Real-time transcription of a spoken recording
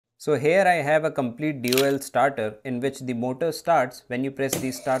So here I have a complete DOL starter in which the motor starts when you press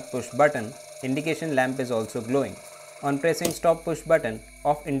the start push button. Indication lamp is also glowing. On pressing stop push button,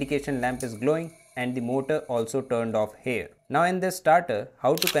 off indication lamp is glowing and the motor also turned off here. Now in this starter,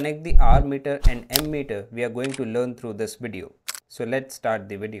 how to connect the R meter and M meter we are going to learn through this video. So let's start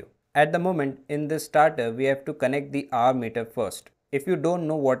the video. At the moment in this starter we have to connect the R meter first. If you don't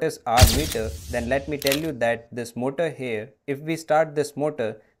know what is R meter, then let me tell you that this motor here, if we start this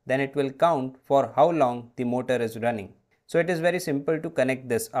motor, then it will count for how long the motor is running. So it is very simple to connect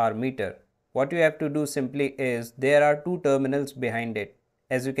this R meter. What you have to do simply is there are two terminals behind it.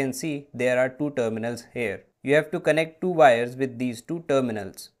 As you can see, there are two terminals here. You have to connect two wires with these two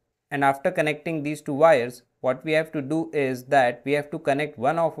terminals. And after connecting these two wires, what we have to do is that we have to connect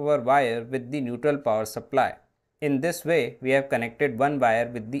one of our wire with the neutral power supply. In this way, we have connected one wire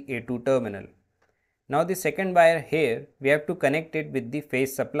with the A2 terminal. Now the second wire here, we have to connect it with the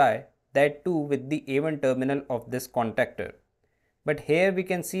phase supply, that too with the A1 terminal of this contactor. But here we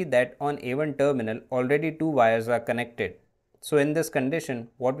can see that on A1 terminal already two wires are connected. So in this condition,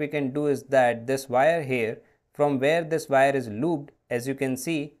 what we can do is that this wire here, from where this wire is looped, as you can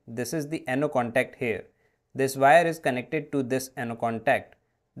see, this is the NO contact here. This wire is connected to this NO contact.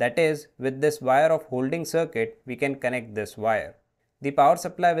 That is, with this wire of holding circuit, we can connect this wire. The power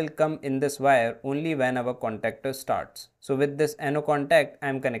supply will come in this wire only when our contactor starts. So with this NO contact, I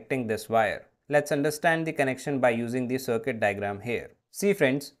am connecting this wire. Let's understand the connection by using the circuit diagram here. See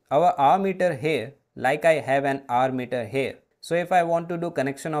friends, our R meter here, like I have an R meter here. So if I want to do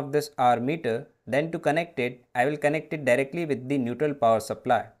connection of this R meter, then to connect it, I will connect it directly with the neutral power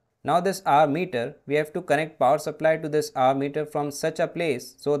supply. Now this R meter, we have to connect power supply to this R meter from such a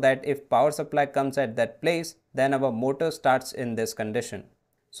place so that if power supply comes at that place, then our motor starts in this condition.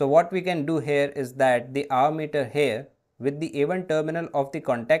 So what we can do here is that the R meter here with the A1 terminal of the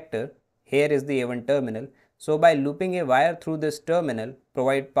contactor, here is the A1 terminal. So by looping a wire through this terminal,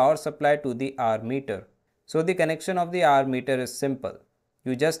 provide power supply to the R meter. So the connection of the R meter is simple.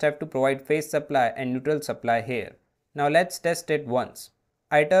 You just have to provide phase supply and neutral supply here. Now let's test it once.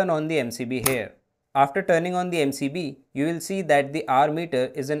 I turn on the MCB here. After turning on the MCB, you will see that the R meter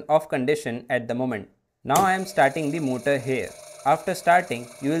is in off condition at the moment. Now I am starting the motor here. After starting,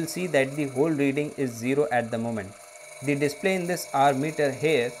 you will see that the whole reading is 0 at the moment. The display in this R meter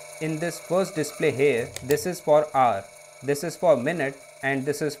here, in this first display here, this is for hour, this is for minute and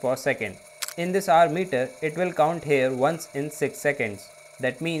this is for second. In this R meter, it will count here once in 6 seconds.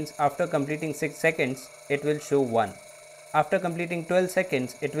 That means after completing 6 seconds, it will show 1. After completing 12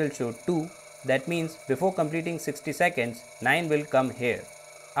 seconds, it will show 2. That means before completing 60 seconds, 9 will come here.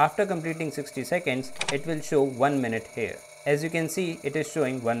 After completing 60 seconds, it will show 1 minute here. As you can see, it is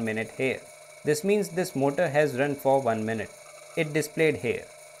showing 1 minute here. This means this motor has run for 1 minute. It displayed here.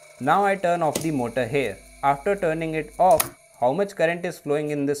 Now I turn off the motor here. After turning it off, how much current is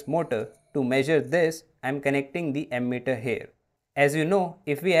flowing in this motor? To measure this, I am connecting the ammeter here. As you know,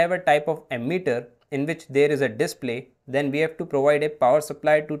 if we have a type of ammeter in which there is a display, then we have to provide a power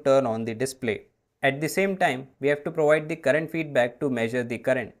supply to turn on the display. At the same time, we have to provide the current feedback to measure the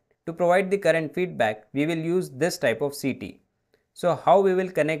current. To provide the current feedback, we will use this type of CT. So how we will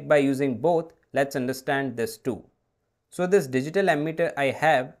connect by using both, let's understand this too. So this digital ammeter I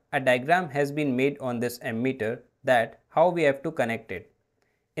have, a diagram has been made on this ammeter that how we have to connect it.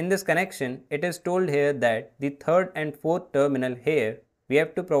 In this connection, it is told here that the third and fourth terminal here, we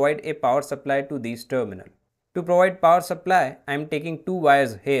have to provide a power supply to these terminals. To provide power supply, I am taking two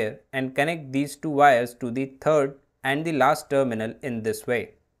wires here and connect these two wires to the third and the last terminal in this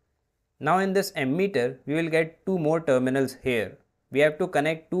way. Now in this ammeter, we will get two more terminals here. We have to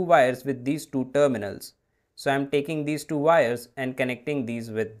connect two wires with these two terminals. So I am taking these two wires and connecting these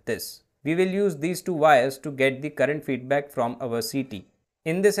with this. We will use these two wires to get the current feedback from our CT.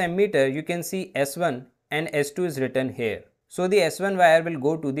 In this ammeter, you can see S1 and S2 is written here. So the S1 wire will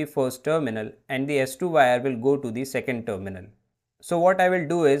go to the first terminal and the S2 wire will go to the second terminal. So what I will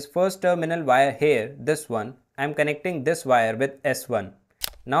do is first terminal wire here, this one, I am connecting this wire with S1.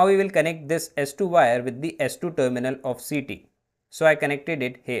 Now we will connect this S2 wire with the S2 terminal of CT. So I connected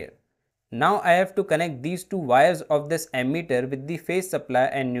it here. Now I have to connect these two wires of this ammeter with the phase supply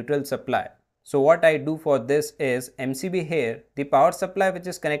and neutral supply. So what I do for this is MCB here, the power supply which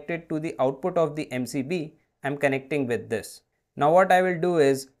is connected to the output of the MCB, I am connecting with this. Now what I will do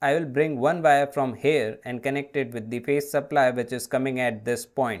is I will bring one wire from here and connect it with the phase supply which is coming at this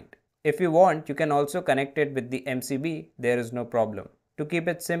point. If you want, you can also connect it with the MCB, there is no problem. To keep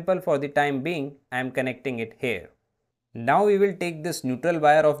it simple for the time being, I am connecting it here. Now we will take this neutral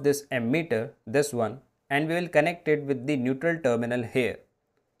wire of this ammeter, this one, and we will connect it with the neutral terminal here.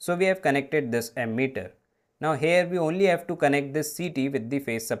 So we have connected this ammeter. Now here we only have to connect this CT with the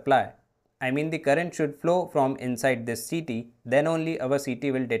phase supply. I mean the current should flow from inside this CT, then only our CT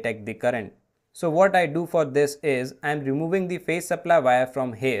will detect the current. So what I do for this is I am removing the phase supply wire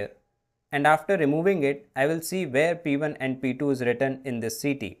from here, and after removing it I will see where P1 and P2 is written in this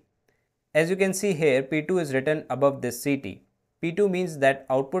CT. As you can see here, P2 is written above this CT. P2 means that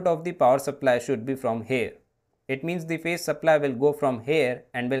output of the power supply should be from here. It means the phase supply will go from here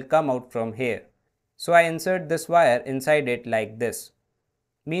and will come out from here. So I insert this wire inside it like this.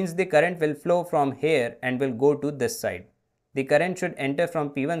 Means the current will flow from here and will go to this side. The current should enter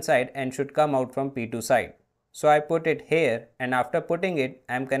from P1 side and should come out from P2 side. So I put it here, and after putting it,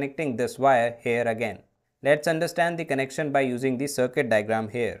 I am connecting this wire here again. Let's understand the connection by using the circuit diagram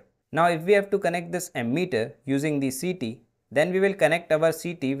here. Now if we have to connect this ammeter using the CT, then we will connect our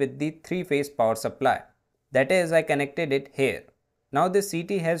CT with the 3-phase power supply. That is, I connected it here. Now this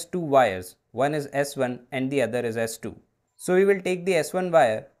CT has 2 wires, one is S1 and the other is S2. So we will take the S1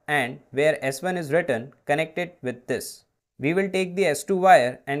 wire and where S1 is written, connect it with this. We will take the S2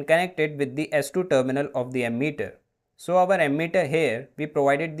 wire and connect it with the S2 terminal of the ammeter. So our ammeter here, we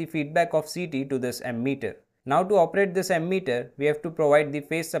provided the feedback of CT to this ammeter. Now to operate this ammeter, we have to provide the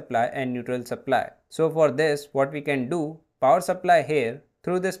phase supply and neutral supply. So for this, what we can do, power supply here,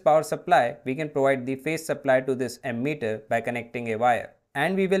 through this power supply, we can provide the phase supply to this ammeter by connecting a wire.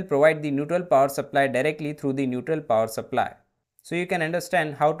 And we will provide the neutral power supply directly through the neutral power supply. So you can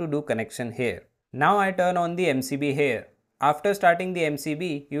understand how to do connection here. Now I turn on the MCB here. After starting the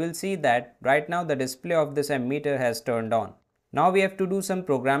MCB, you will see that right now the display of this ammeter has turned on. Now we have to do some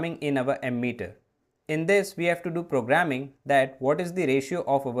programming in our ammeter. In this, we have to do programming that what is the ratio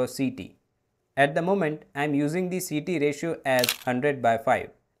of our CT. At the moment, I am using the CT ratio as 100 by 5.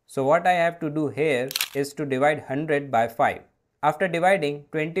 So what I have to do here is to divide 100 by 5. After dividing,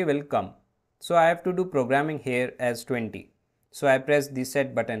 20 will come. So I have to do programming here as 20. So I press the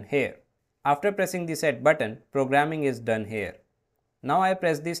set button here. After pressing the set button, programming is done here. Now I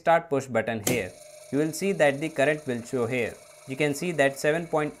press the start push button here. You will see that the current will show here. You can see that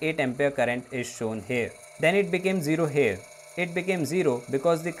 7.8 ampere current is shown here. Then it became 0 here. It became 0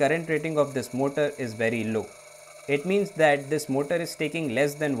 because the current rating of this motor is very low. It means that this motor is taking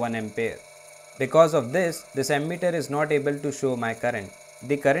less than 1 ampere. Because of this ammeter is not able to show my current.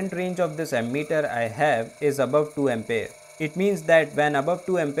 The current range of this ammeter I have is above 2 ampere. It means that when above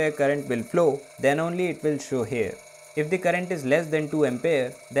 2 ampere current will flow, then only it will show here. If the current is less than 2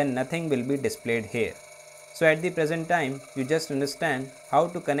 ampere, then nothing will be displayed here. So at the present time, you just understand how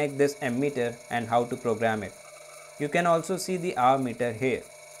to connect this ammeter and how to program it. You can also see the hour meter here.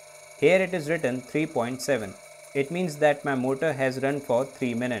 Here it is written 3.7. It means that my motor has run for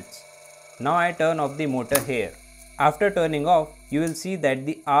 3 minutes. Now I turn off the motor here. After turning off, you will see that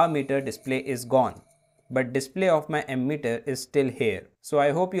the hour meter display is gone. But display of my ammeter is still here. So I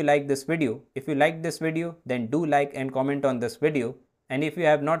hope you like this video. If you like this video, then do like and comment on this video. And if you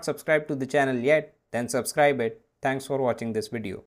have not subscribed to the channel yet, then subscribe it. Thanks for watching this video.